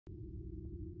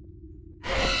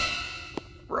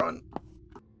Run.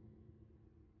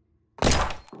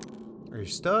 Are you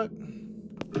stuck?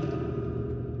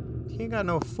 He ain't got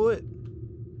no foot.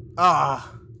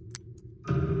 Ah.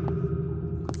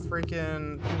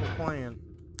 Freaking people playing.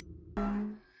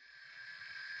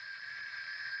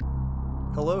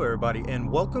 Hello everybody and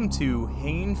welcome to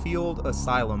Hanefeild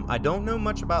Asylum. I don't know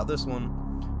much about this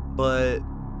one, but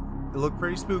it looked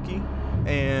pretty spooky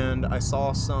and I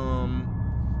saw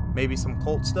maybe some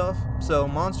cult stuff. So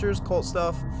monsters, cult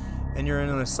stuff, and you're in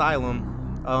an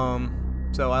asylum.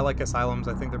 So I like asylums.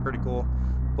 I think they're pretty cool.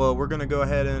 Well, we're gonna go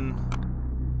ahead and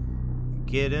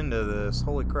get into this.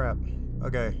 Holy crap.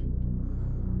 Okay.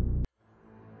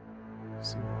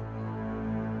 Let's see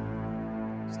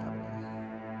what's happening.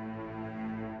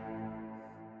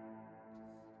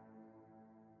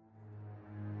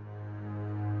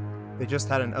 They just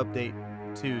had an update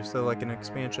too, so like an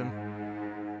expansion.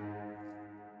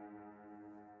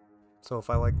 So if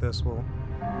I like this,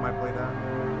 might play that.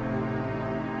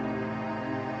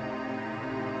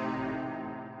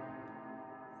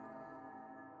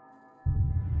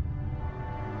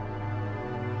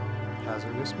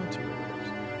 Hazardous materials.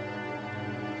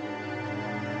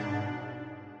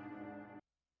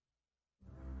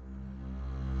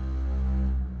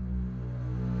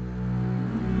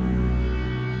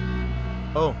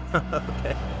 Oh,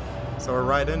 okay. So we're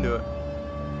right into it.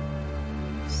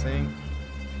 Sync.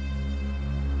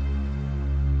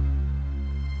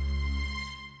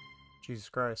 Jesus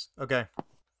Christ. Okay.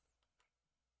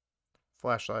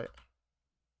 Flashlight.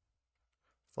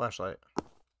 Flashlight.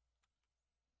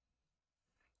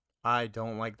 I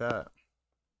don't like that.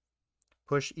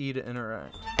 Push E to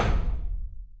interact.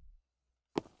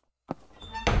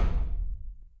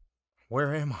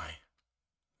 Where am I?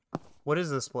 What is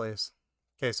this place?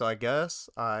 Okay, so I guess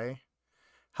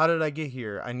how did I get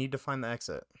here? I need to find the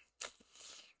exit.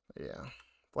 Yeah.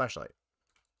 Flashlight.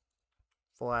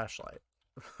 Flashlight.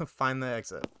 Find the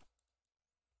exit.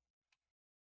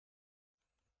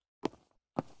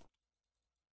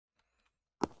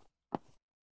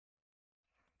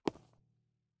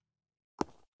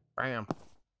 Bam.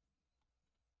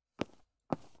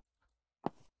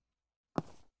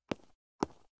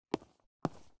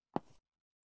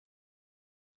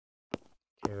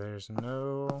 Okay, there's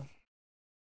no...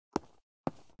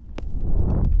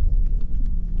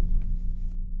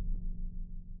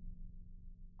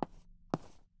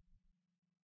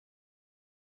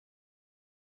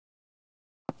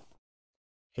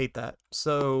 Hate that.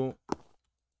 So,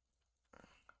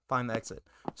 find the exit.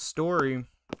 Story.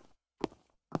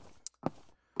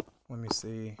 Let me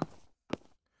see.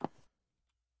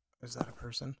 Is that a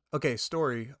person? Okay,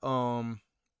 story.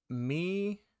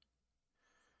 Me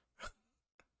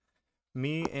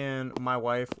and my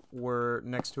wife were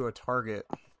next to a Target,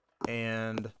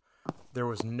 and there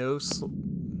was no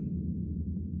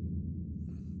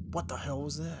what the hell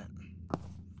was that?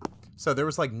 So there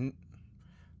was like,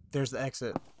 there's the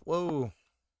exit. Whoa.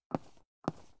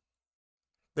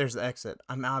 There's the exit.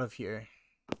 I'm out of here.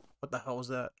 What the hell was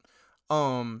that?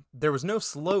 There was no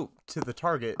slope to the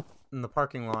Target in the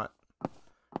parking lot,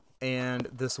 and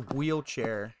this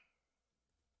wheelchair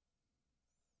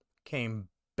came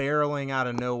barreling out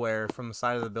of nowhere from the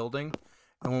side of the building,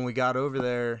 and when we got over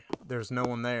there, there's no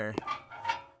one there.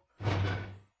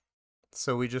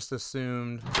 So we just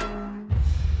assumed...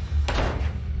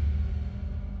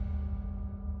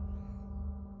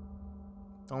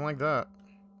 Don't like that.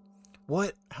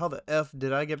 What? How the F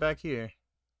did I get back here?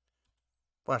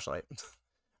 Flashlight.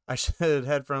 I should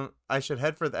head for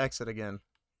the exit again.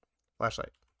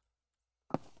 Flashlight.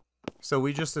 So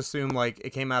we just assumed like it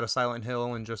came out of Silent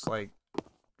Hill and just like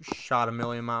shot a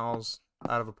million miles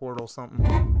out of a portal or something.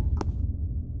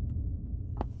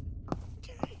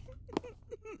 Okay.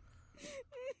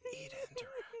 E to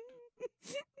interact.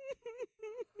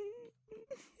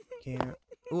 Can't.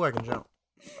 Ooh, I can jump.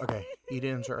 Okay. E to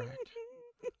interact.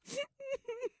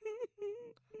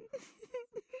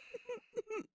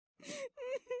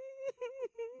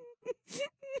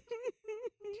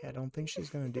 Okay, I don't think she's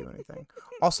gonna do anything.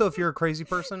 Also, if you're a crazy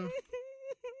person,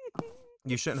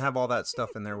 you shouldn't have all that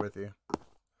stuff in there with you,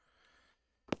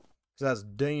 because that's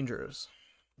dangerous.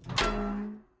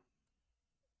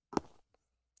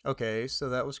 Okay, so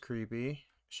that was creepy.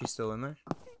 She's still in there?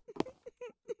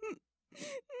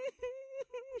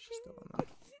 She's still in there.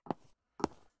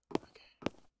 Okay.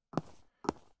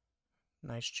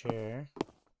 Nice chair.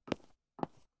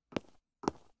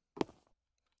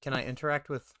 Can I interact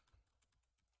with...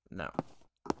 No.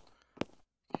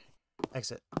 Okay.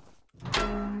 Exit.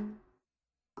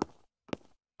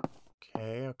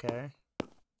 Okay, okay.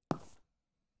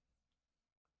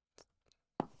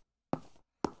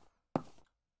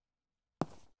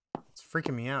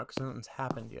 freaking me out because nothing's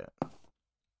happened yet.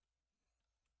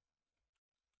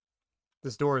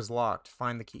 This door is locked.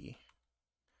 Find the key.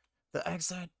 The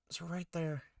exit is right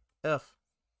there. F.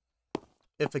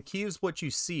 If the key is what you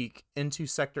seek, into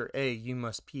Sector A, you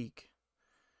must peek.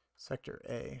 Sector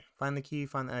A. Find the key,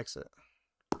 find the exit.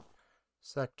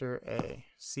 Sector A.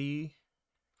 C.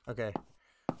 Okay.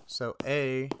 So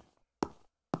A.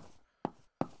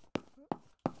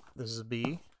 This is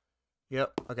B.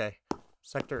 Yep. Okay.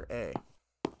 Sector A.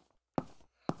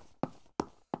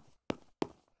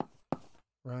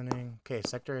 Running. Okay,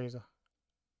 Sector A is a...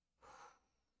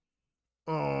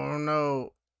 Oh,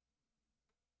 no.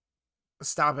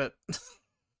 Stop it.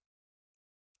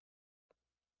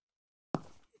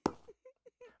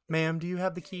 Ma'am, do you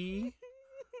have the key?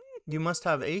 You must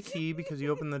have a key because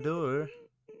you opened the door.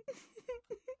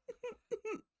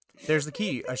 There's the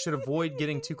key. I should avoid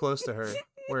getting too close to her.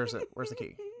 Where is it? Where's the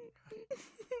key?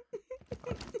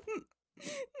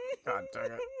 God dang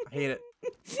it. I hate it.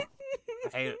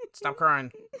 I hate it. Stop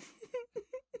crying.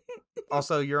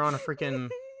 Also, you're on a freaking...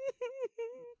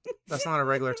 That's not a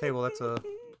regular table. That's a...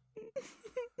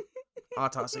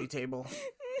 autopsy table.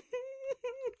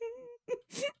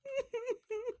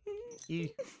 E.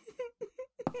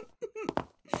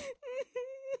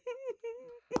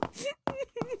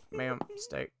 Ma'am,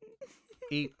 stay.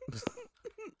 Eat.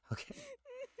 Okay.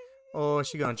 Oh,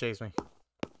 she gonna chase me.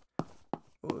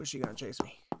 Oh, she gonna chase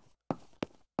me.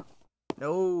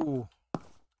 No.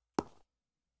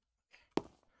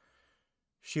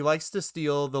 She likes to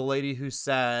steal the lady who's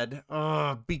sad.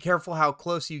 Be careful how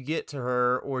close you get to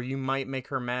her, or you might make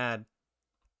her mad.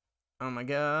 Oh my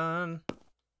god.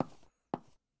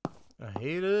 I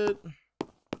hate it.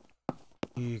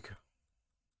 Eek.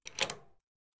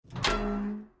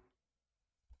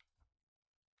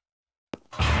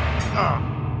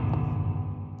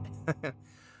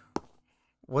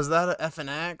 Was that a F and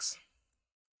X?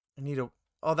 I need a...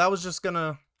 Oh, that was just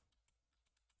gonna...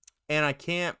 And I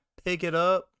can't pick it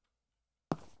up.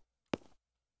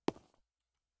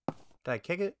 Did I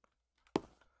kick it?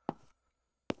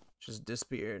 Just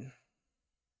disappeared.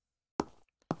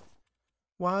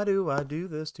 Why do I do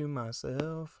this to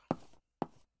myself?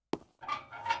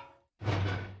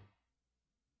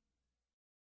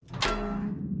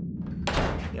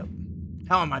 Yep.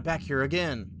 How am I back here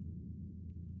again?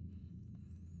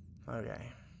 Okay.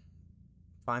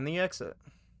 Find the exit.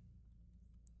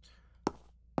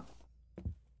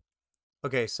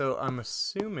 Okay, so I'm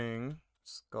assuming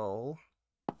skull.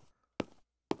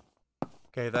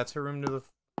 Okay, that's her room to the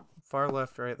far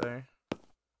left right there.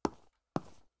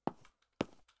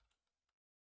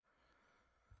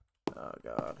 Oh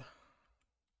god.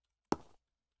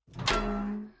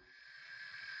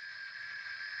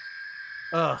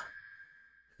 Ugh.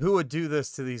 Who would do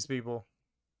this to these people?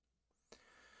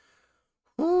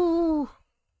 Ooh.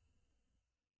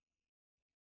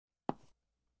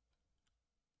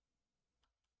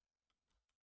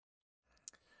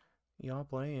 Y'all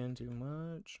playing too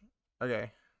much.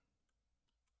 Okay.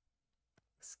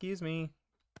 Excuse me.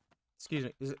 Excuse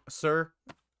me. Is it, sir?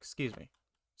 Excuse me.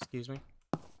 Excuse me.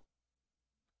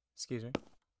 Excuse me.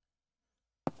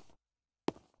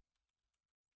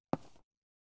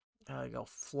 I go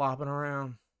flopping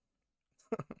around.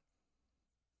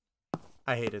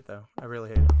 I hate it though. I really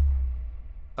hate it.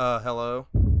 Hello?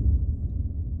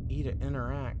 E to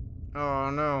interact.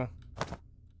 Oh no.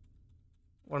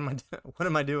 What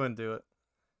am I doing to it?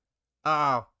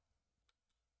 Oh.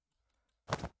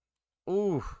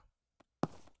 Ooh.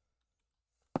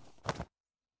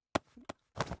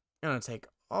 Gonna take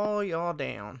all y'all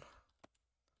down.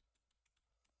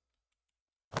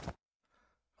 What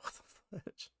the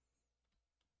fudge?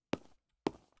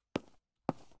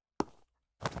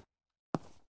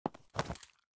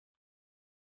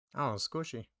 Oh,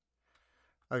 squishy.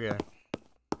 Okay.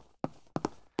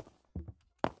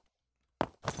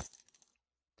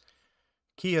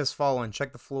 Key has fallen.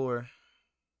 Check the floor.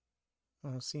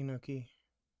 Oh, see no key.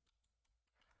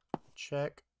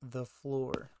 Check the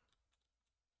floor.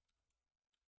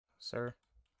 Sir.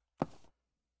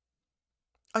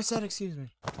 I said excuse me.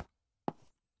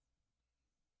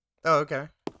 Oh, okay.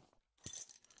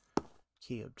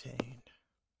 Key obtained.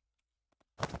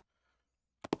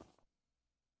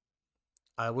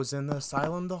 I was in the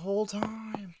asylum the whole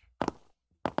time.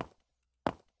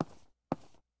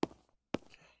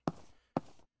 Okay.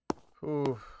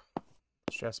 Ooh.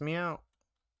 Stress me out.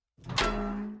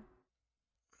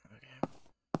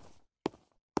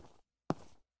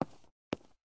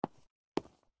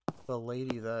 The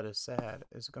lady that is sad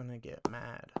is gonna get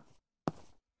mad.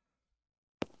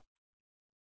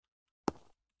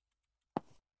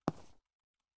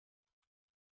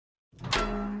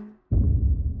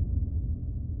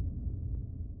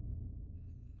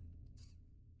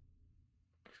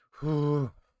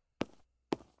 Your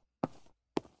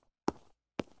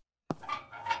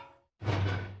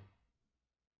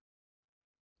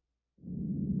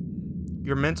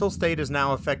mental state is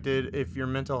now affected. If your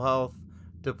mental health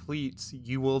depletes,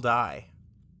 you will die.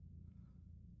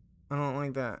 I don't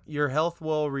like that. Your health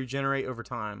will regenerate over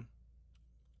time.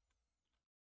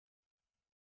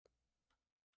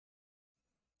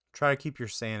 Try to keep your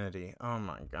sanity. Oh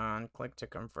my god. Click to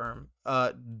confirm.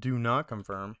 Do not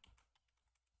confirm.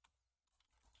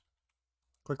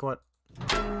 Click what?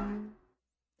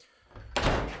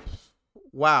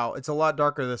 Wow, it's a lot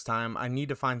darker this time. I need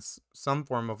to find some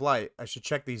form of light. I should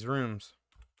check these rooms.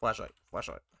 Flashlight.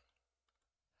 Flashlight.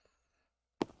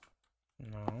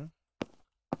 No.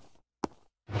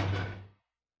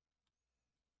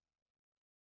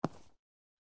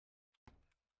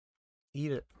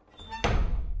 Eat it.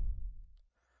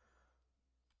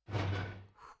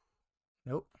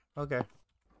 Nope. Okay.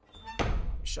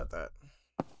 Shut that.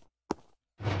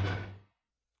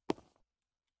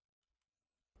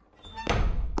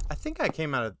 I think I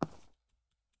came out of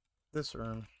this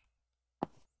room.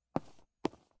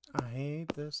 I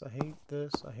hate this. I hate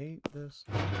this. I hate this.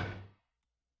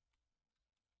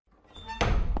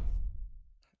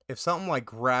 If something like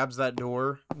grabs that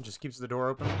door and just keeps the door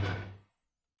open.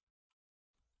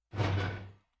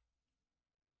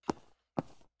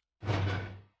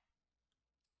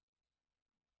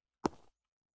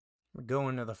 We're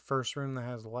going to the first room that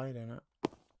has light in it.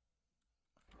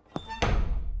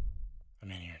 I'm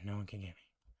in here. No one can get me.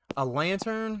 A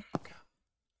lantern?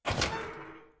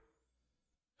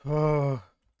 Oh,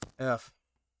 F.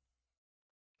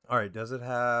 Alright, does it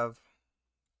have...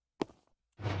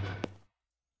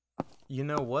 You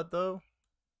know what, though?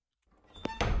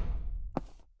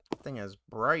 That thing is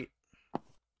bright.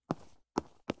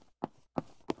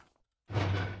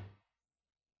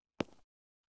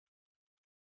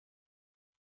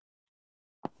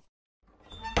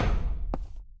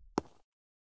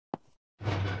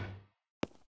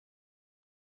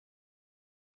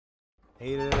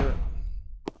 Hate it.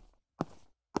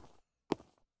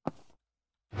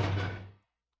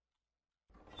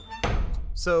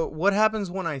 So, what happens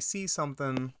when I see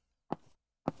something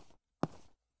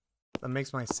that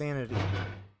makes my sanity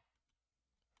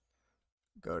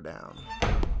go down?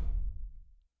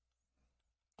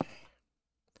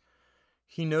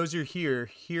 He knows you're here.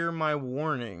 Hear my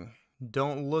warning.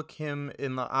 Don't look him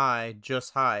in the eye.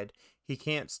 Just hide. He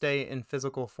can't stay in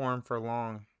physical form for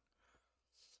long.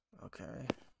 Okay.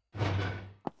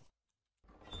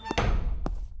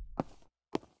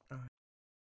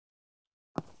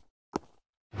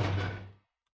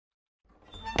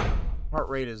 Heart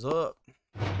rate is up.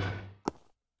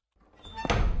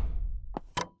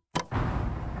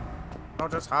 I'll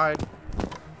just hide.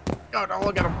 Oh, don't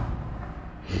look at him.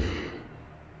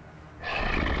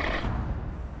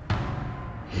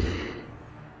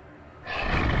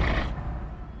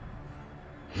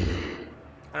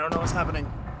 I don't know what's happening.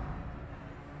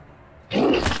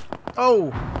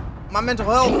 Oh, my mental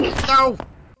health. No.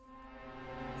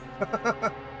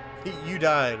 You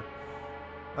died.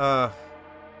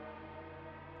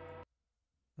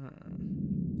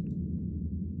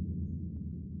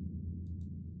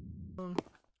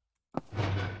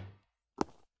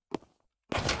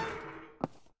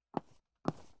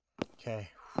 Okay.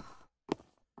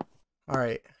 All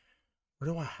right.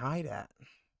 Where do I hide at?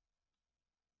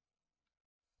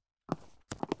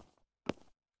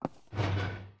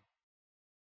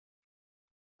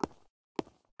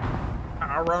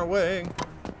 I'll run away.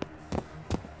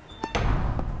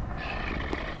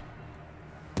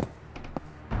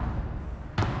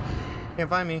 Can't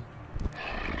find me.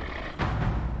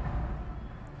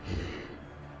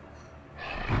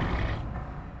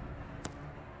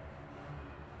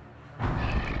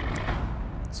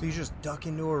 So you just duck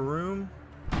into a room?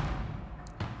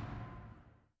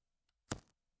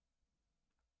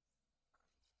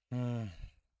 I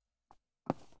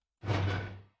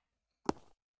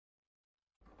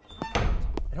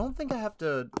don't think I have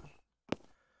to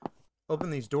open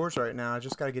these doors right now. I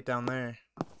just gotta get down there.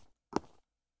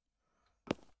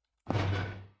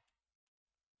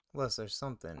 Unless there's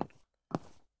something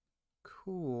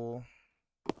cool.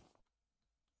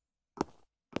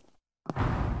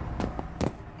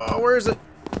 Oh, where is it?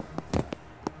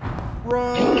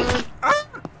 Run! Ah!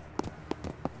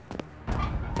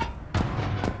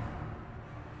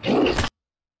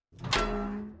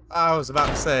 I was about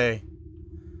to say.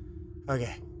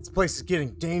 Okay, this place is getting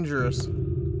dangerous.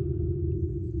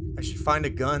 I should find a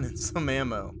gun and some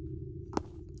ammo.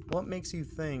 What makes you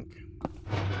think?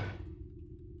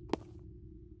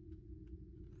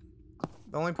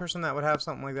 The only person that would have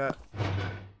something like that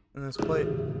in this plate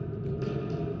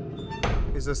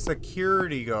is a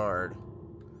security guard.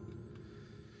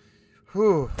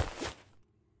 Whew.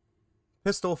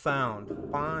 Pistol found.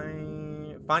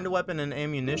 Find a weapon and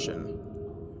ammunition.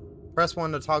 Press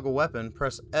 1 to toggle weapon.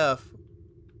 Press F.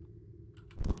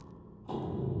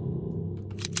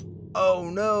 Oh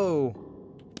no!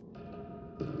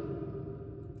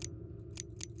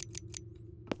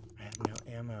 I have no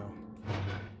ammo.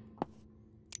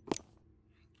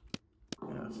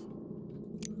 F.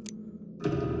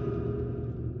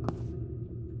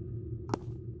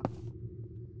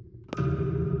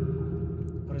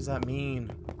 What does that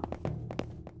mean?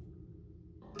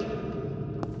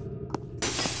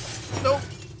 Nope!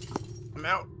 I'm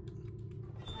out.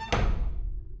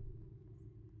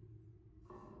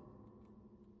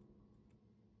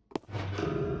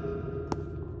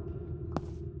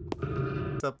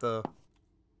 Up the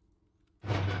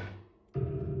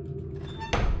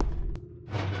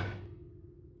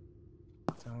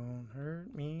don't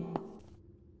hurt me.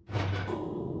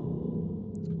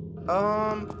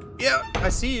 Yeah, I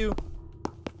see you.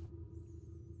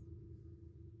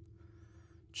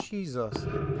 Jesus.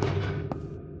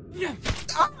 Yeah.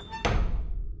 Ah!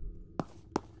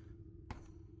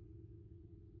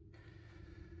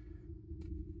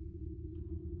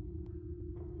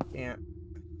 Can't.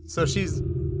 So she's...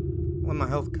 Let my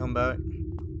health come back.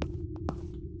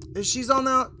 She's on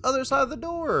the other side of the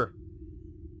door.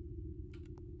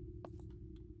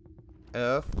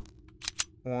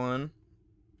 F1.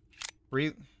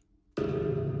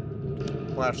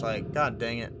 Flashlight. God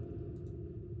dang it.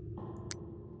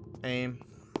 Aim.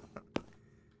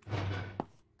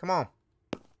 Come on.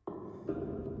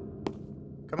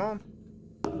 Come on.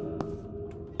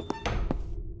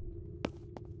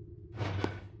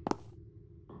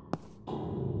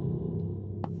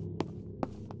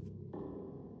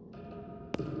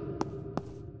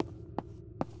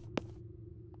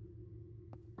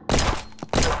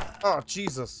 Oh,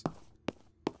 Jesus.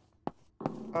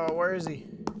 Oh, where is he?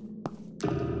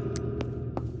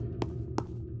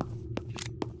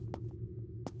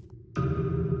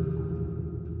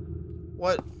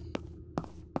 What?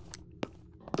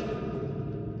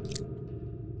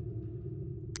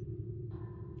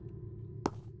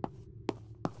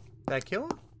 Did I kill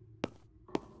him?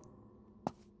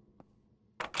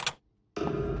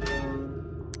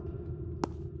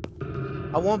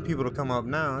 I want people to come up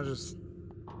now. I just...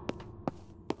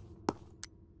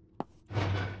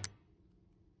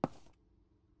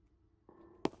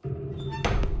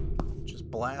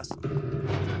 blast.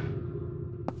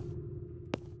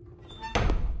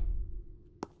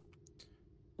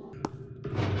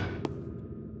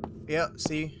 Yeah,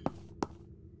 see?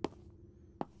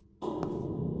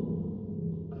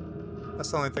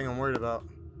 That's the only thing I'm worried about.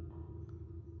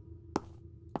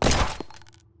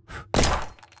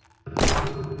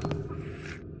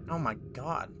 Oh my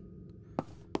God.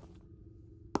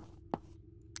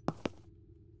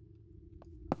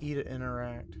 E to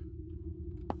interact.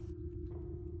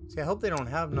 See, I hope they don't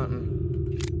have nothing.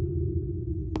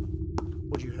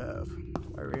 What'd you have?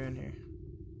 Why are you in here?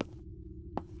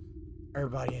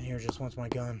 Everybody in here just wants my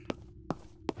gun.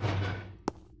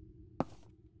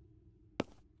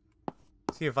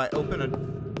 See, if I open a...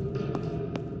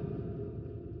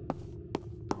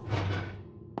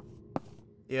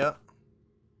 Yeah.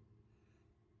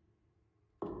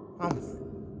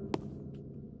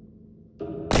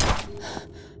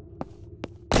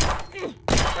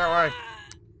 Alright.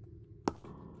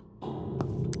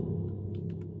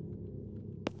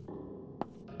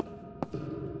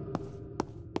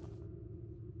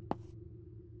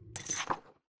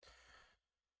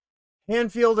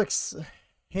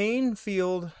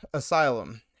 hanefeild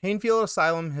Asylum. Hanefeild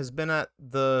Asylum has been at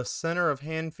the center of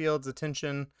Hanefield's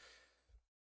attention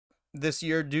this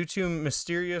year due to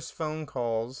mysterious phone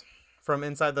calls from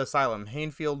inside the asylum.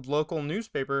 Hanefeild local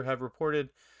newspaper have reported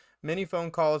many phone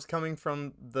calls coming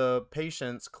from the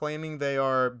patients claiming they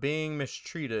are being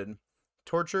mistreated,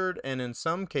 tortured, and in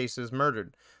some cases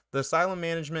murdered. The asylum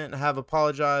management have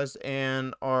apologized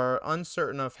and are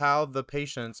uncertain of how the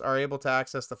patients are able to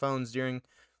access the phones during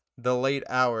the late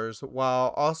hours,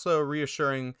 while also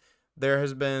reassuring there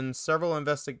has been several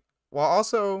investigations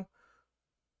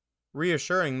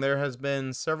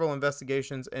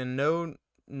and no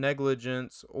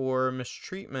negligence or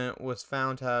mistreatment was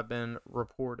found to have been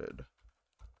reported.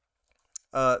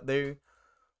 You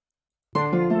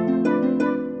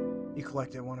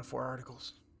collected 1 of 4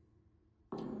 articles.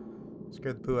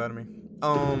 Scared the poo out of me.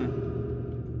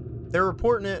 They're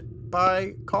reporting it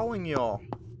by calling y'all.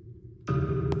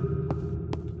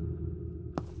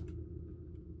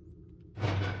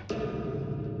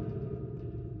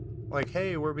 Like,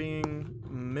 hey, we're being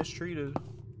mistreated.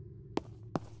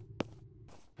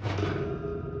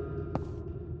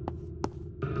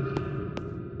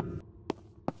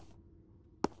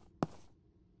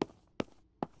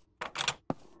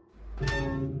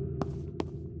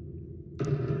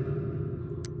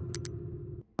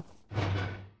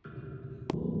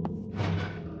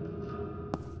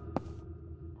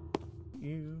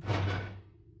 You.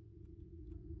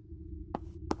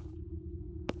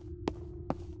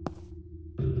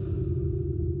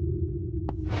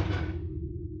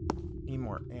 Need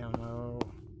more ammo.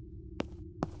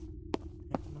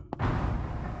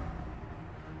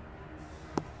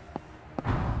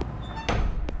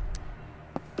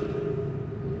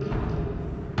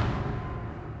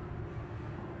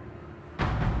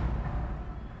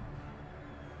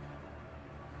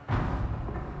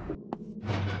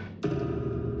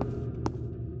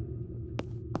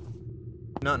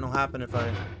 Nothing will happen if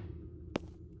I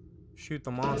shoot the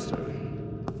monster.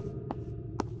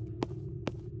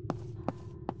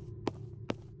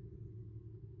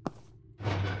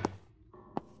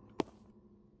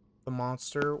 The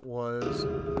monster was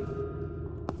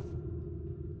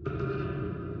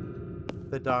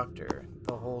the doctor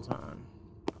the whole time.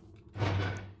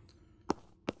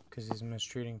 Because he's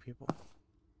mistreating people.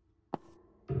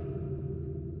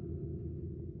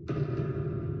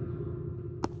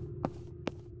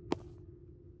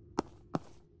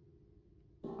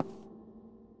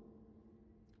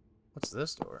 What's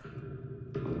this door?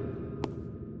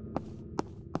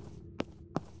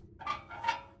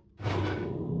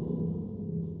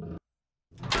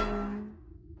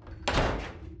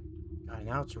 God,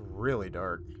 now it's really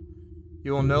dark.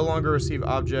 You will no longer receive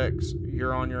objects.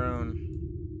 You're on your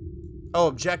own. Oh,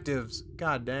 objectives.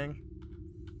 God dang.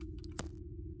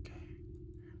 Okay.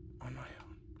 On my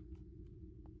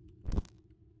own.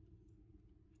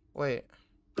 Wait.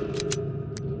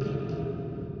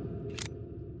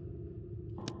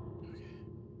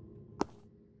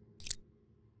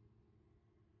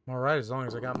 I'm alright as long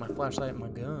as I got my flashlight and my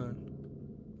gun.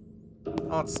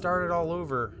 Oh, it started all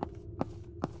over.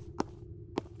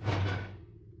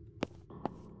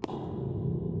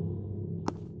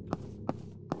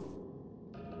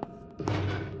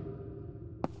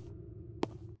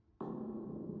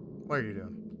 What are you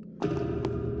doing?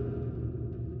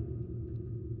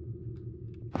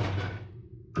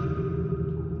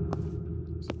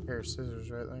 There's a pair of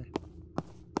scissors right there.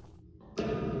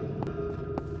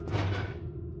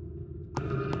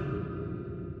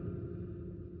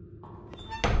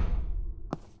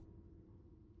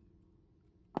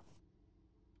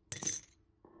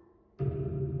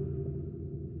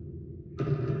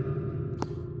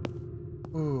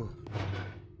 Ooh.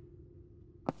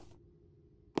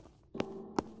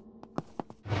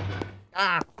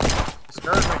 Ah!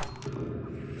 Scared me.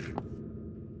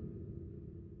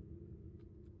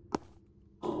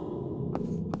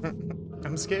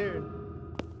 I'm scared.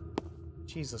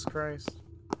 Jesus Christ.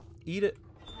 Eat it.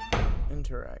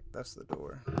 Interact. That's the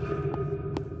door.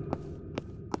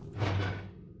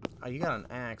 Oh, you got an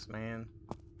axe, man.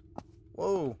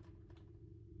 Whoa.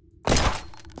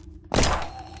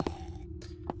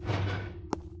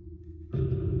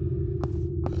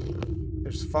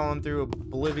 They're just falling through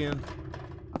oblivion.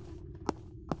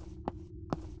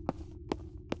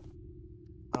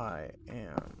 I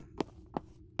am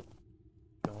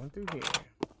going through here.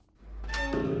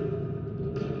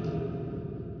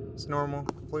 It's normal,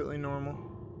 completely normal.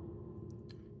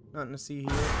 Nothing to see here.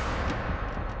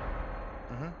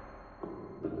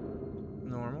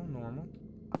 Normal, normal.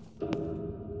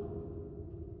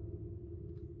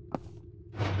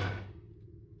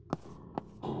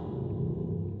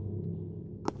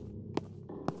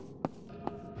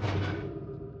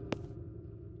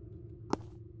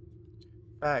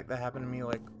 In fact, that happened to me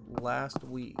like last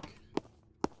week.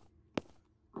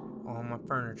 All my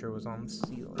furniture was on the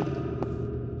ceiling.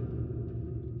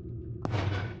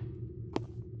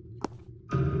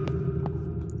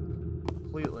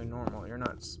 Completely normal. You're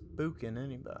not spooking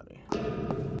anybody.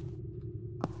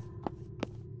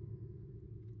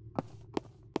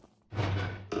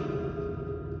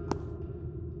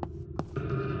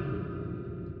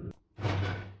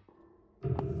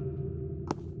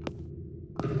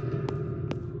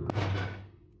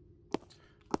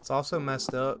 It's also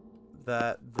messed up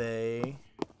that they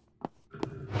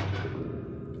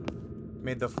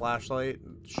made the flashlight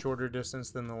shorter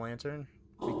distance than the lantern,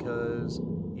 because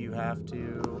you have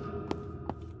to...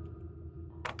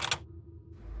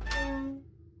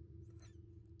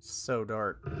 It's so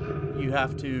dark. You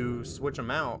have to switch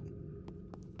them out.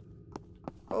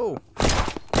 Oh!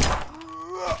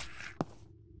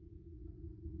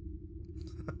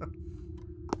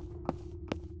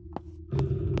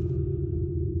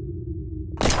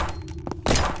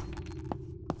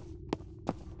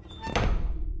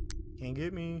 Can't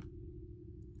get me.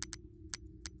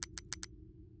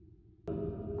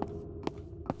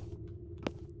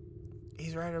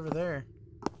 He's right over there.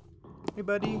 Hey,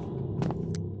 buddy.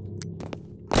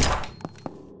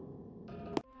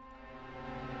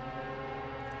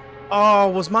 Oh,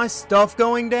 was my stuff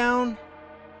going down?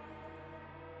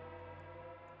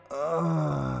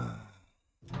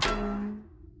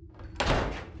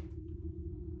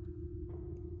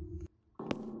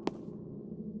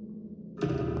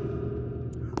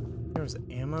 There's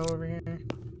ammo over here.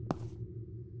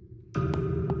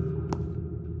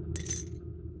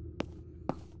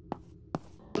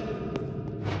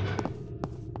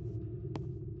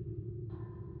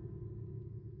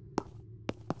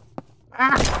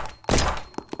 Ah!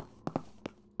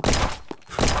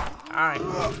 Alright.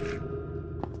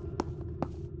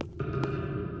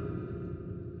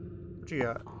 What you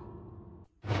got?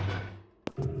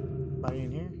 Anybody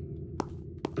in here?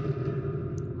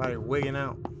 Everybody wigging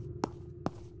out.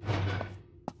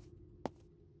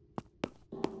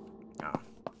 Oh.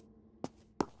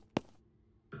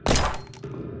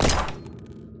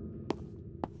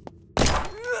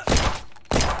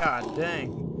 God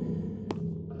dang.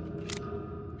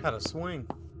 Had a swing.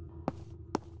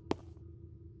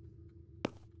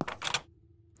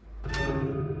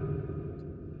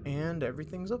 And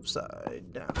everything's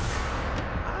upside down.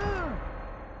 Ah.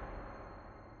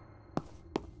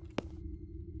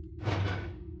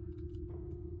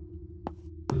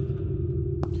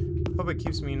 Hope it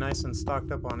keeps me nice and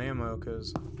stocked up on ammo,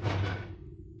 because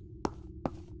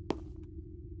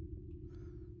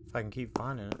if I can keep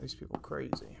finding it, these people are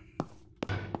crazy.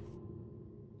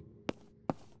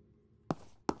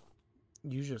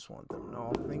 You just want them to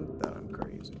all think that I'm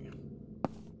crazy.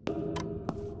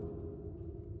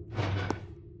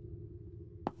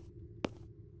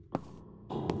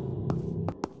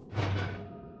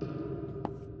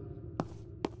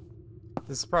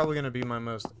 This is probably going to be my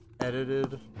most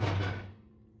edited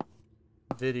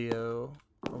video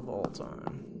of all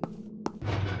time.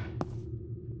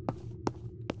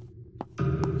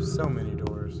 So many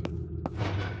doors.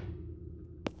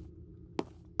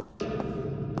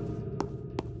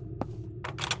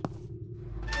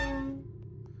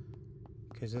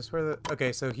 Okay, is this where the...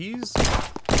 Okay, so he's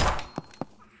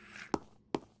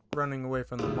running away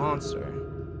from the monster.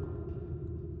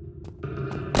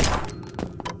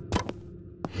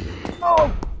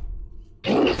 Oh!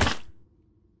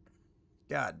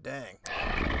 God dang.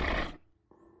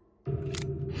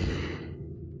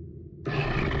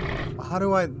 How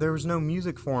do I... There was no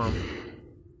music for him.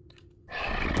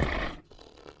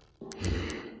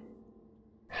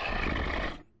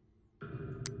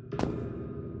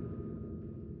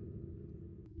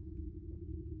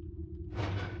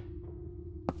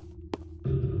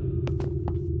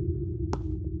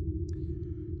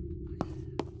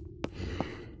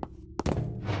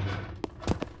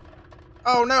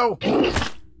 Oh no!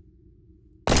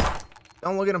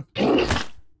 Don't look at him.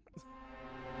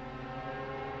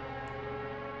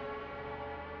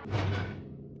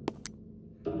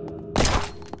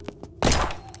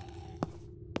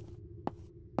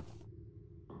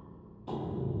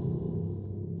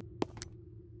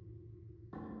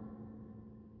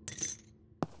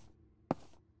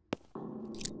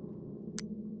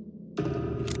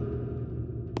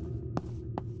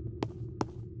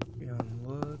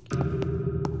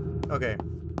 Okay,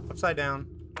 upside down.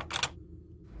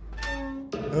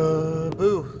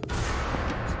 Boo.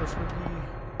 So spooky.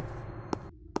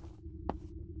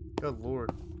 Good lord.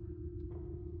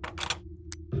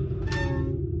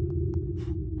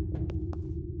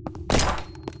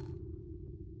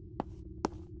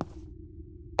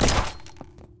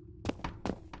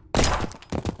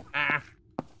 Ah.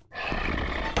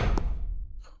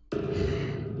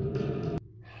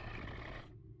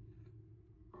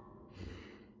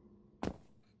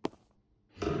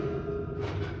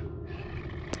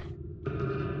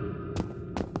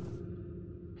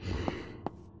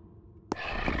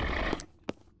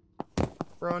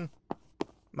 Run.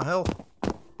 My health.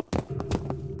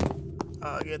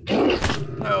 Get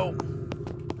that. No.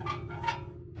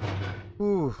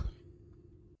 Ooh.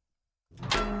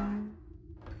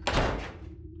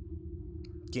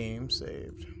 Game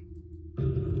saved.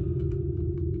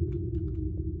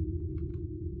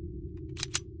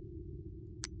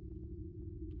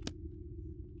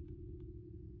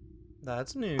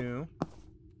 That's new.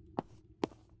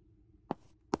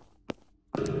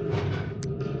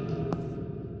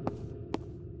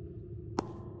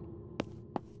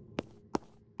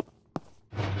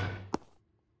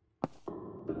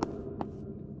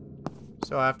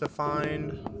 So I have to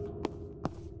find...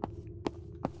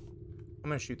 I'm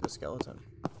gonna shoot the skeleton.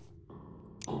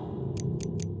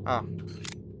 Oh.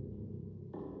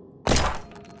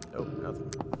 Nope,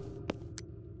 nothing.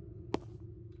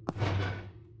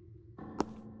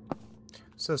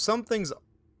 So some things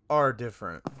are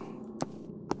different.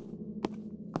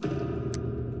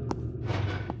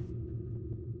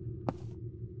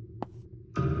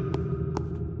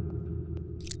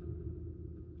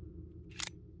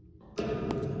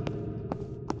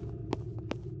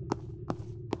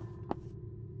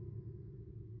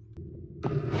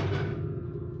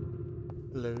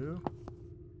 Hello?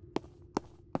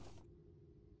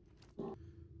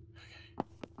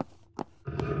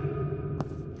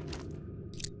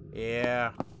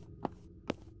 Yeah.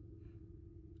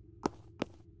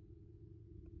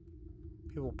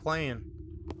 People playing.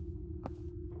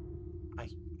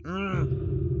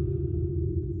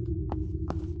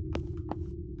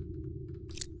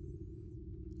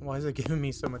 Why is it giving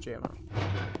me so much ammo?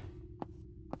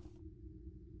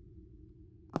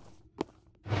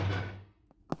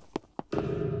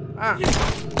 Ah!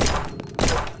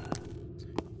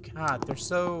 God, they're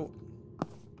so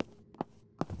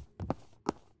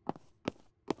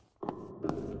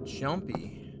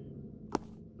jumpy.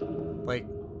 Like,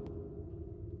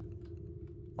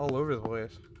 all over the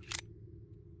place.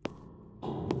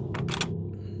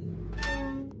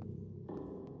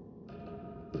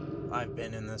 I've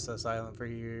been in this asylum for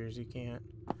years, you can't.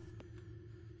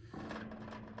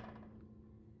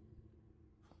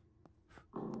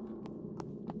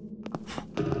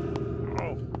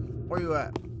 Oh, where you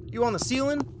at? You on the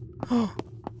ceiling?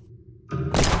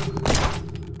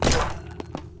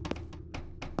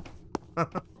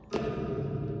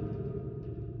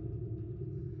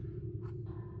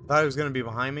 Thought he was gonna be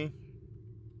behind me.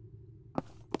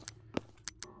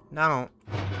 Now I don't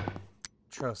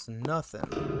trust nothing.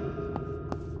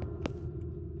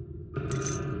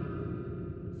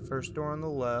 First door on the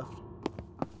left.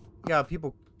 You got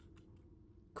people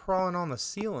crawling on the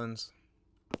ceilings.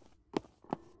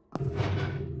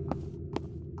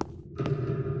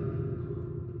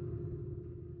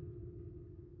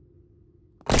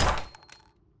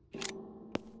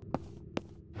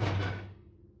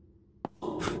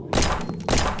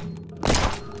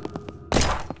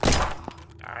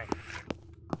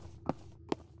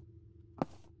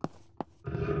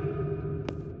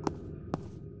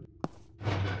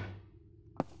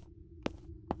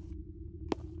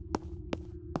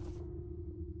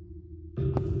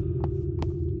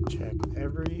 Check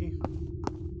every...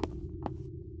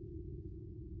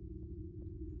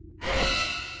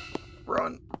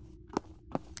 Run!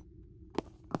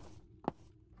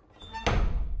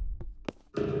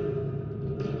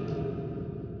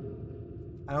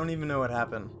 I don't even know what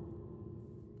happened.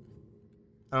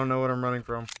 I don't know what I'm running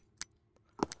from.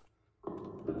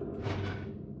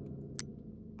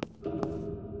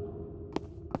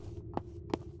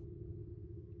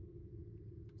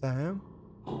 That him?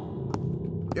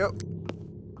 Yep.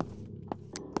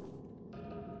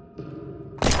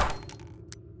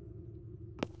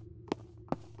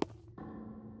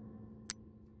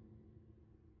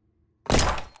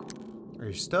 Are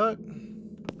you stuck?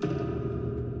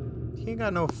 He ain't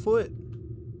got no foot.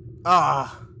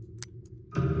 Ah!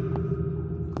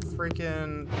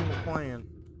 Freaking people playing.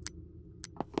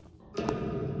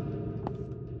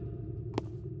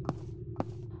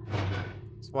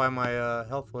 That's why my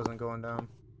health wasn't going down.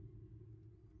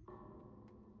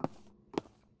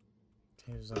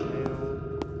 Here's a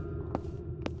nail.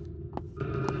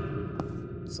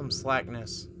 Some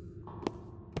slackness.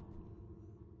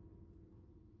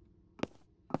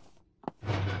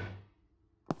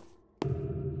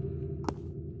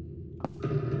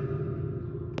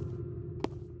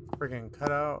 Freaking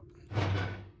cutout.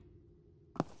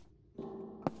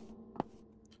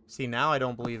 See, now I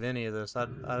don't believe any of this. I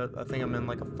think I'm in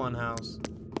like a fun house.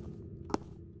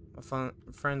 My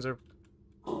friends are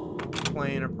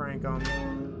playing a prank on me.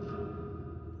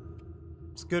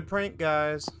 It's a good prank,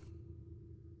 guys.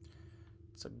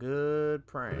 It's a good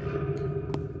prank.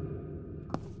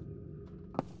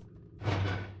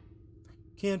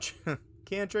 Can't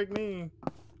trick me.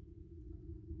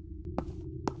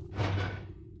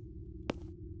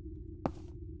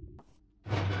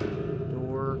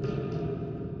 Door.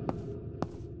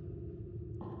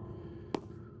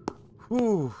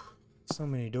 Whew. So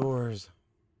many doors.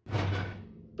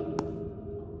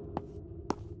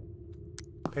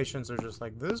 Patients are just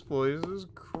like, this place is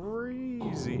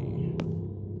crazy.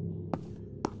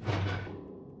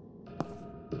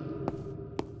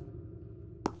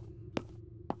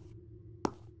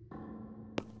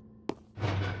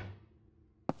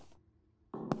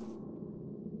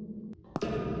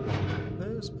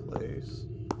 This place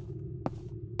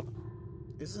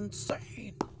is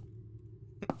insane.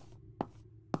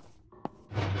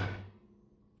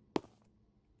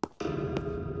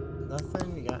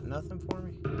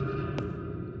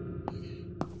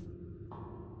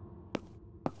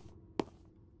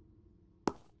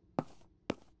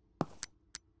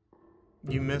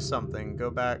 You missed something. Go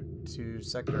back to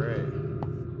Sector A.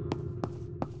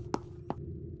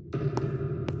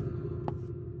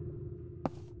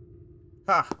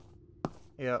 Ha!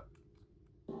 Yep.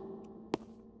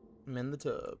 I'm in the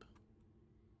tub.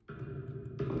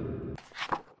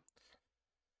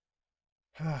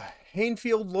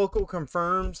 Hanefeild local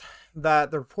confirms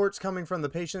that the reports coming from the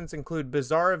patients include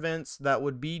bizarre events that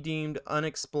would be deemed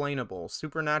unexplainable,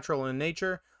 supernatural in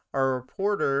nature. Our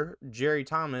reporter, Jerry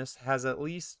Thomas, has at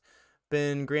least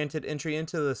been granted entry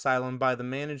into the asylum by the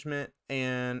management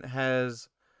and has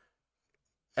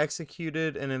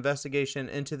executed an investigation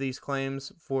into these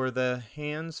claims for the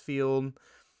Hanefeild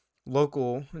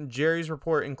local. Jerry's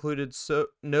report included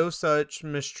no such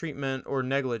mistreatment or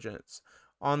negligence.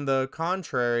 On the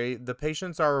contrary, the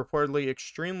patients are reportedly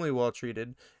extremely well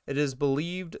treated. It is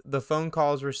believed the phone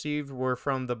calls received were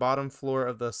from the bottom floor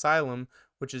of the asylum,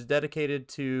 which is dedicated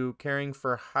to caring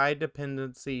for high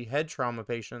dependency head trauma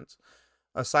patients.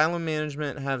 Asylum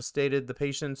management have stated the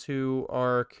patients who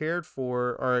are cared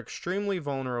for are extremely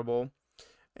vulnerable,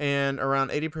 and around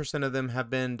 80% of them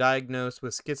have been diagnosed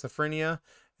with schizophrenia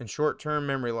and short-term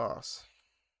memory loss.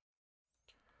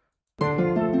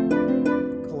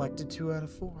 Collected 2 out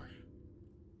of 4.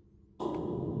 I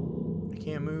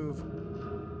can't move.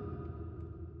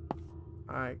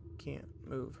 I can't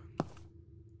move.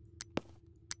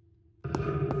 Try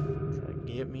to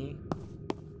get me.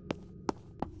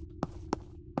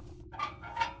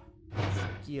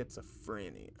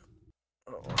 Schizophrenia.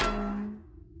 Oh.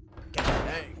 God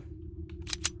dang.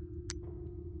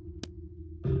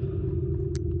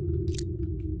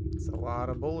 It's a lot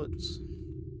of bullets.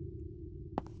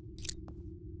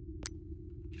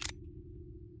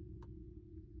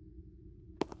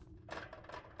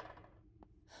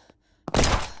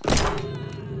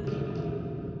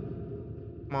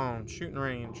 Come on, shooting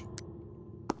range.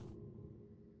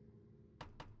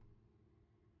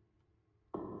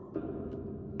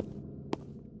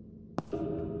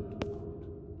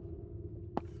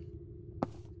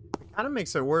 It kind of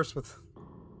makes it worse with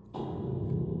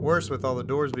all the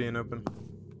doors being open.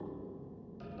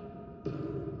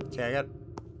 Okay, I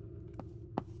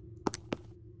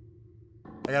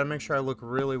gotta make sure I look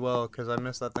really well because I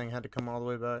missed that thing. Had to come all the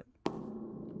way back.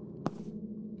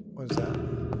 What is that?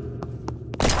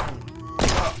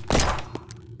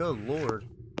 Good lord.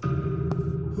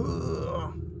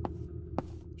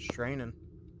 Straining.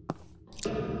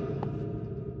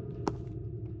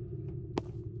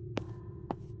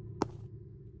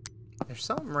 There's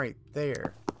something right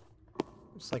there.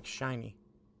 It's like shiny.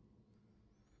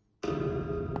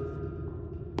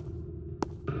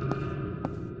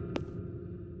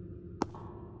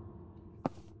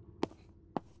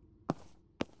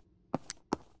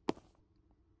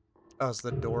 Oh, it's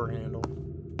the door handle.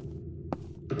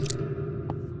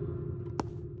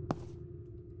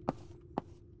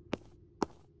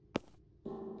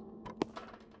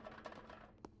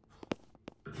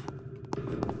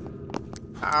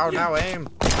 Ow, now aim.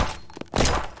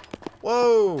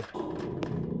 Whoa!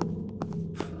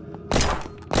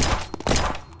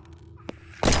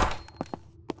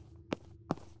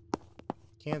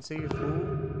 Can't see you, fool.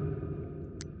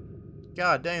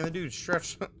 God dang, the dude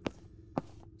stretched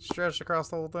across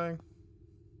the whole thing.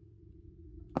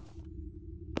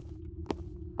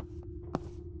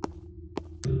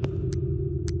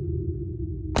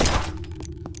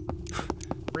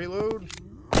 Reload.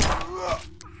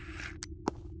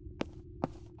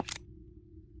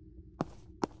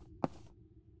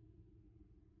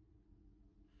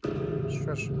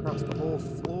 Stretched across the whole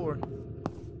floor.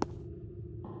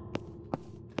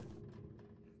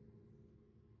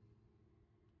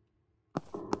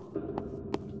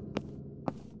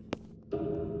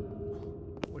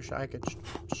 Wish I could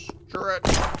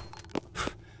stretch.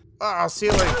 Ah,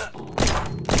 ceiling.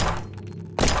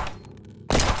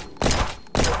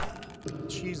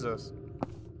 Jesus.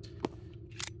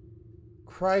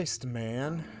 Christ,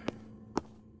 man.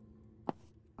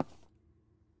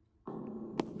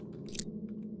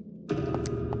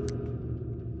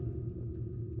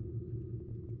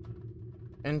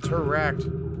 Interact.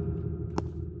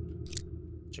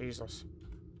 Jesus.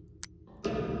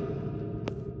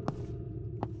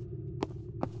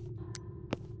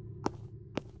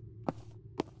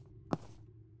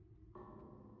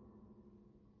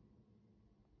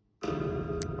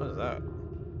 What is that?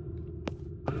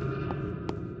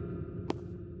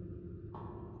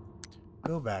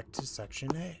 Go back to Section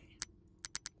A.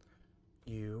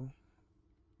 You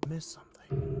missed something.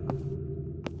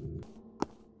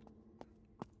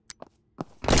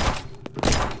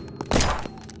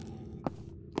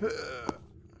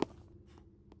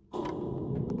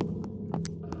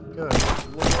 Good.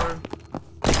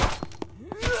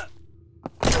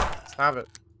 Have it.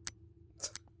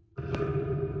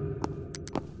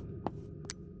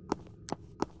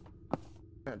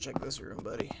 Gotta check this room,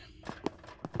 buddy.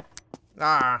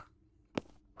 Ah.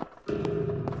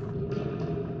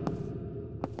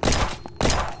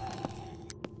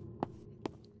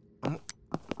 I'm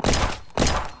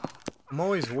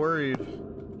always worried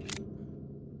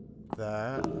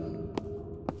that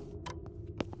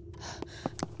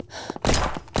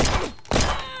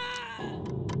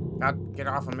God, get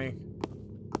off of me.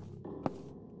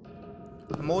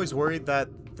 I'm always worried that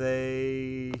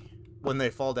when they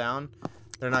fall down,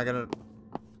 they're not gonna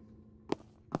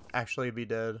actually be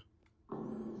dead.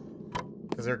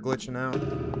 Because they're glitching out.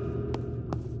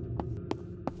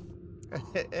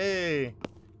 Hey!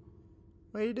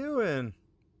 What are you doing?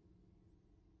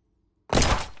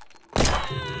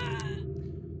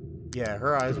 Yeah,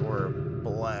 her eyes were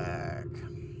black.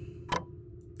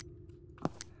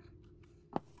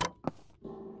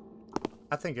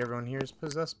 I think everyone here is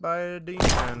possessed by a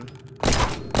demon.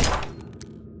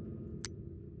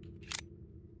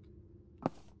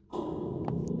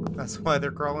 That's why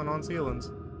they're crawling on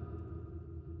ceilings.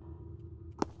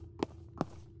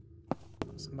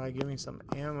 Somebody give me some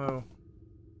ammo.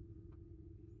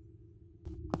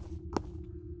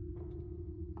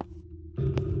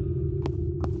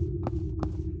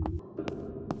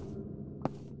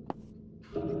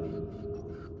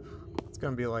 It's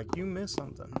gonna be like, you missed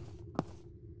something.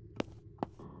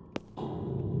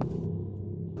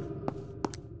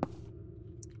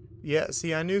 Yeah,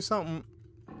 see, I knew something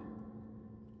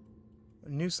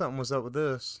was up with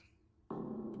this.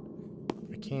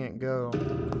 I can't go.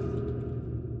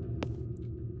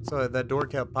 So that door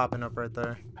kept popping up right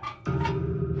there.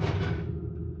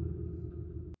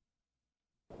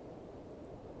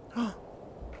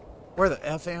 Where the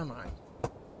F am I?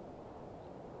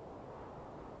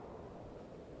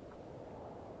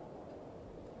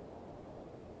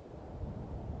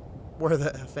 Where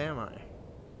the F am I?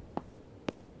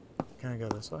 Can I go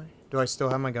this way? Do I still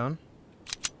have my gun?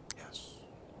 Yes.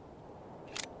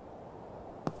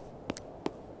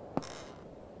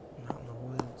 Not in the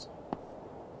woods.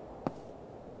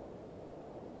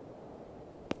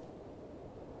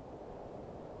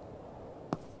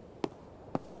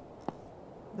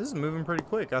 This is moving pretty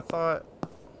quick. I thought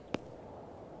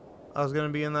I was gonna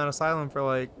be in that asylum for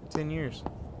like 10 years.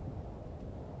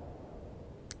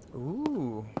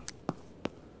 Ooh.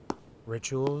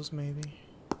 Rituals, maybe?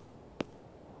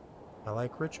 I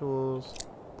like rituals.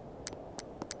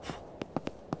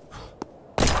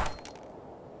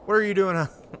 What are you doing?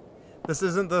 This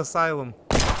isn't the asylum.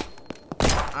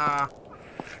 Ah.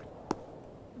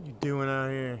 What are you doing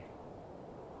out here?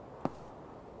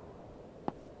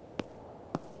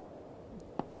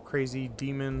 Crazy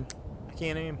demon. I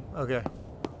can't aim. Okay.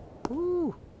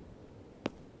 Woo.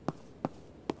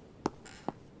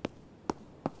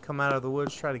 Come out of the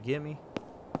woods, try to get me.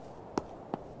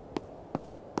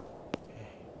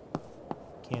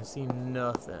 Can't see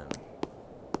nothing.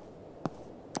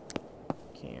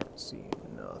 Can't see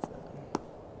nothing.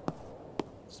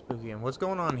 Spooky. And what's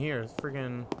going on here? It's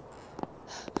freaking.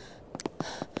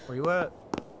 Where you at?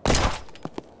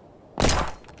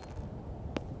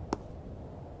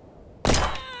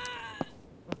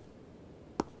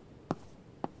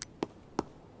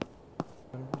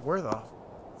 Where the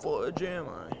fudge am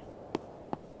I?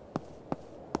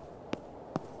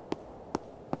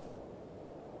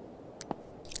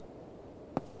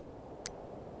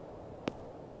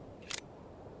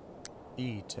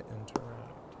 E to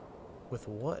interact. With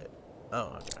what?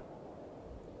 Oh, okay.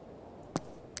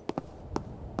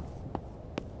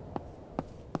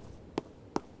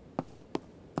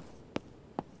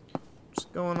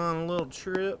 Just going on a little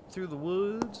trip through the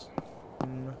woods.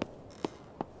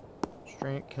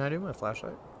 Straight. Can I do my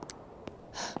flashlight?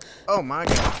 Oh my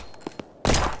god.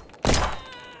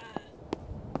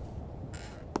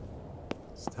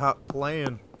 Stop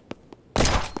playing.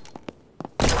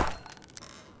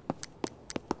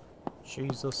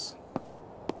 Jesus.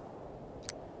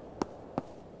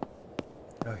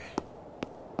 Okay.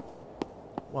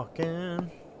 Walk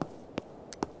in.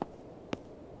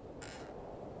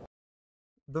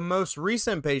 The most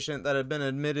recent patient that had been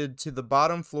admitted to the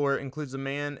bottom floor includes a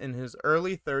man in his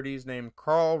early 30s named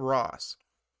Carl Ross.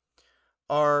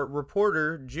 Our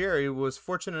reporter, Jerry, was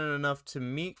fortunate enough to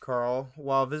meet Carl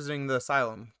while visiting the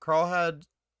asylum. Carl had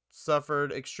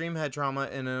suffered extreme head trauma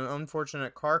in an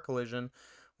unfortunate car collision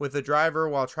with a driver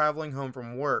while traveling home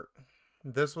from work.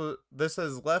 This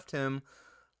has left him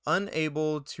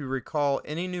unable to recall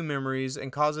any new memories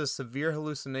and causes severe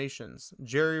hallucinations.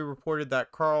 Jerry reported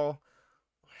that Carl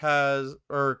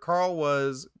Carl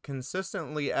was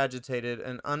consistently agitated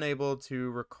and unable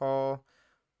to recall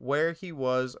where he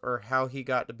was or how he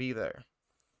got to be there.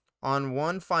 On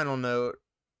one final note,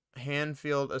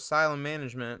 Hanefeild Asylum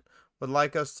Management would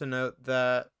like us to note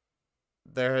that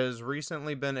there has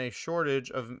recently been a shortage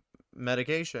of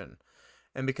medication,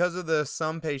 and because of this,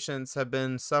 some patients have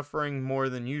been suffering more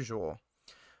than usual.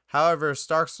 However,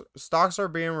 stocks are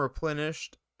being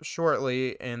replenished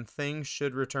shortly, and things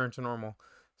should return to normal.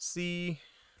 See,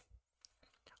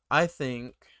 I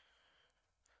think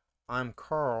I'm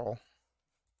Carl.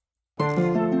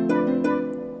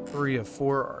 3 of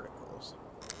 4 articles.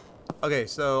 Okay,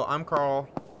 so I'm Carl.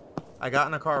 I got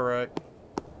in a car wreck.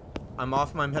 I'm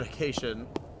off my medication.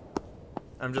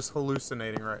 I'm just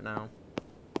hallucinating right now.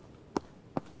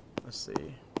 Let's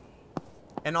see.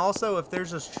 And also, if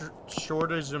there's a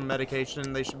shortage of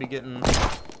medication, they should be getting...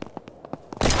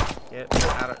 Get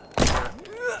out of here.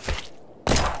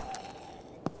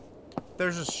 If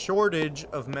there's a shortage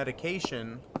of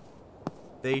medication,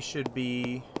 they should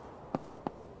be...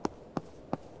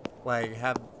 like,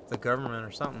 have the government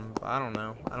or something. I don't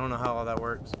know. I don't know how all that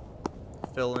works.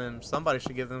 Fill in. Somebody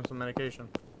should give them some medication.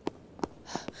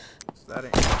 So that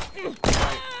ain't...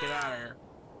 Right, get out of here.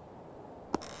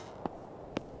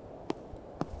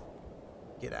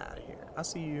 Get out of here. I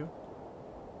see you.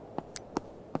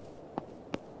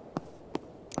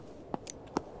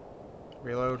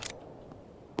 Reload.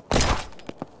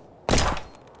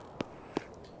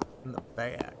 In the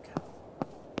back.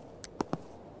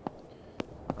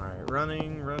 Alright,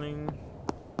 running.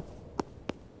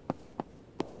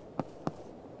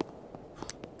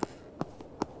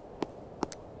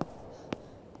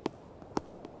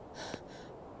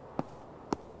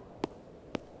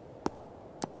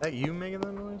 Is that you making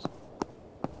that noise?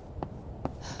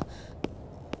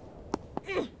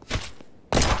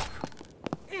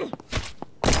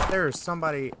 There is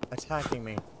somebody attacking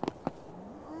me.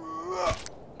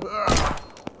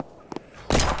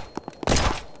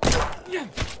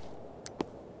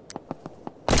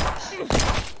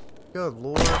 Good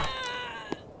Lord.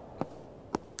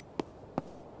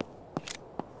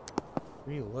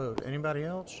 Reload. Anybody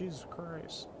else? Jesus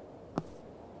Christ.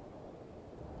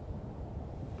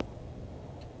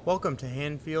 Welcome to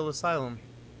Hanefeild Asylum.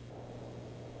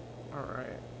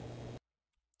 Alright.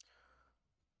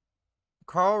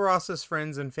 Carl Ross's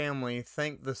friends and family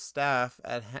thank the staff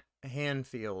at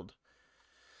Hanefeild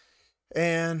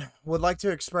and would like to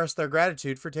express their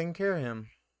gratitude for taking care of him.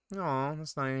 Aw,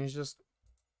 that's nice. He's just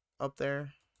up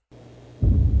there.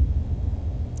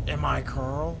 Am I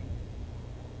Carl?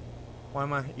 Why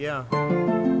am I? Yeah.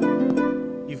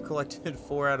 You've collected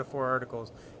 4 out of 4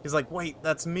 articles. He's like, wait,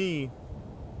 that's me.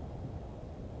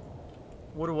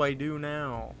 What do I do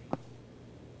now?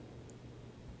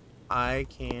 I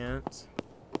can't.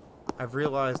 I've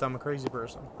realized I'm a crazy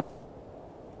person.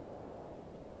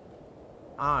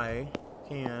 I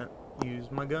can't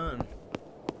use my gun.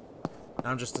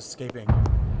 I'm just escaping.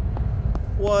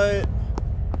 What?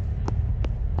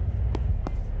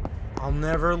 I'll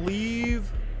never leave.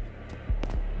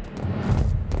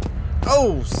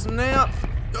 Oh, snap.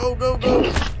 Go, go, go.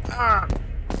 Ah,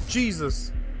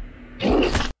 Jesus.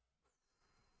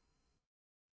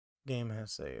 Game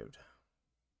has saved.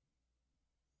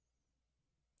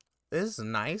 This is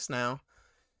nice now.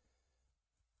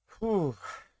 Whew.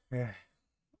 Yeah.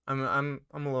 I'm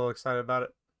a little excited about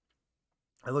it.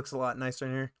 It looks a lot nicer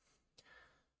in here.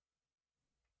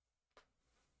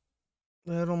 A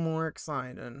little more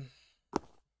exciting.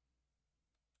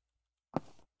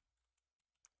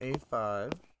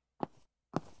 A5.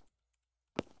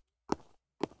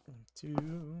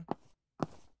 2.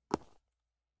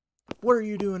 What are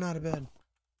you doing out of bed?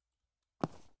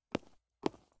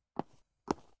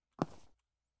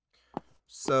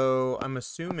 So I'm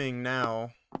assuming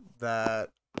now that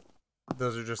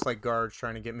those are just like guards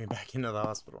trying to get me back into the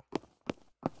hospital.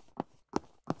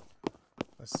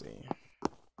 Let's see.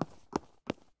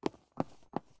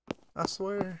 I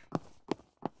swear.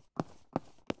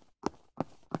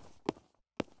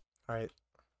 Alright.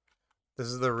 This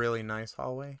is the really nice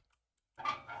hallway.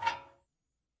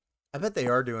 I bet they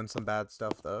are doing some bad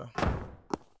stuff, though.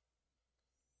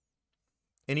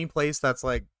 Any place that's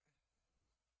like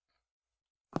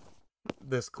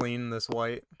this clean, this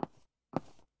white.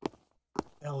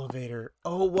 Elevator.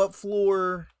 Oh, what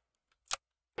floor?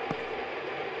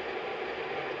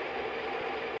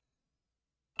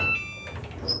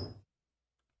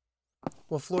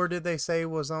 What floor did they say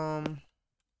was,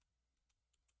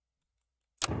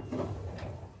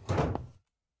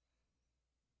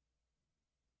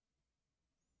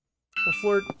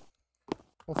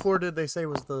 What floor did they say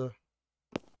was the...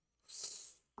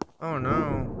 Oh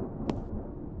no.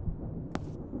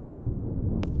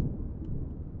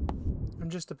 I'm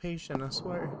just a patient, I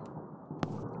swear.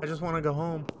 I just want to go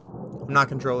home. I'm not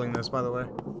controlling this, by the way.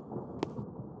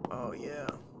 Oh yeah.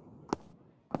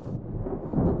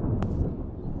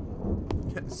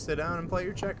 Sit down and play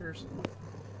your checkers.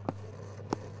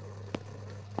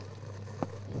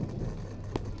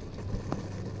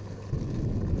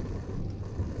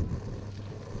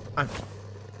 I'm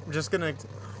just gonna...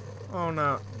 Oh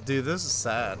no. Dude, this is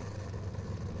sad.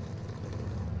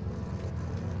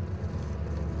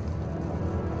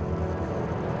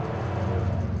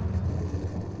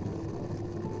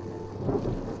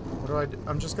 What do I do?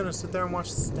 I'm just gonna sit there and watch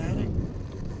static?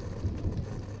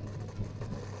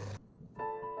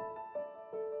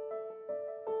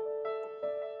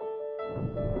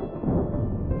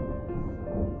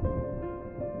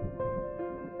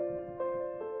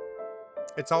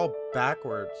 It's all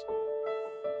backwards.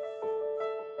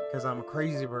 Because I'm a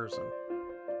crazy person.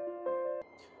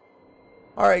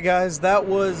 Alright guys, that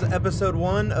was episode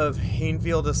 1 of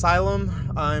Hanefeild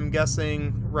Asylum. I'm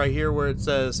guessing right here where it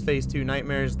says Phase 2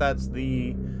 Nightmares, that's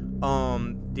the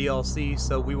DLC,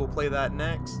 so we will play that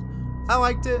next. I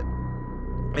liked it.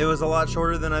 It was a lot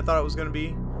shorter than I thought it was going to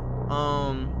be.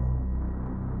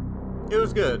 It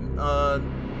was good. I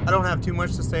don't have too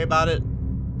much to say about it.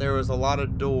 There was a lot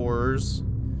of doors,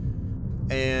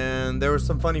 and there were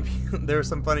some funny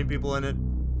people in it,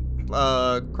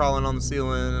 crawling on the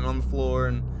ceiling and on the floor,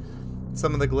 and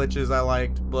some of the glitches I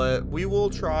liked. But we will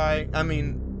try. I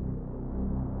mean,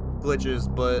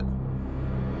 glitches, but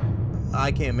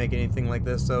I can't make anything like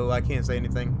this, so I can't say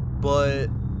anything. But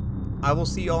I will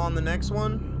see y'all on the next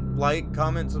one. Like,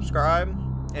 comment, subscribe,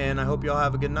 and I hope y'all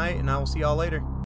have a good night, and I will see y'all later.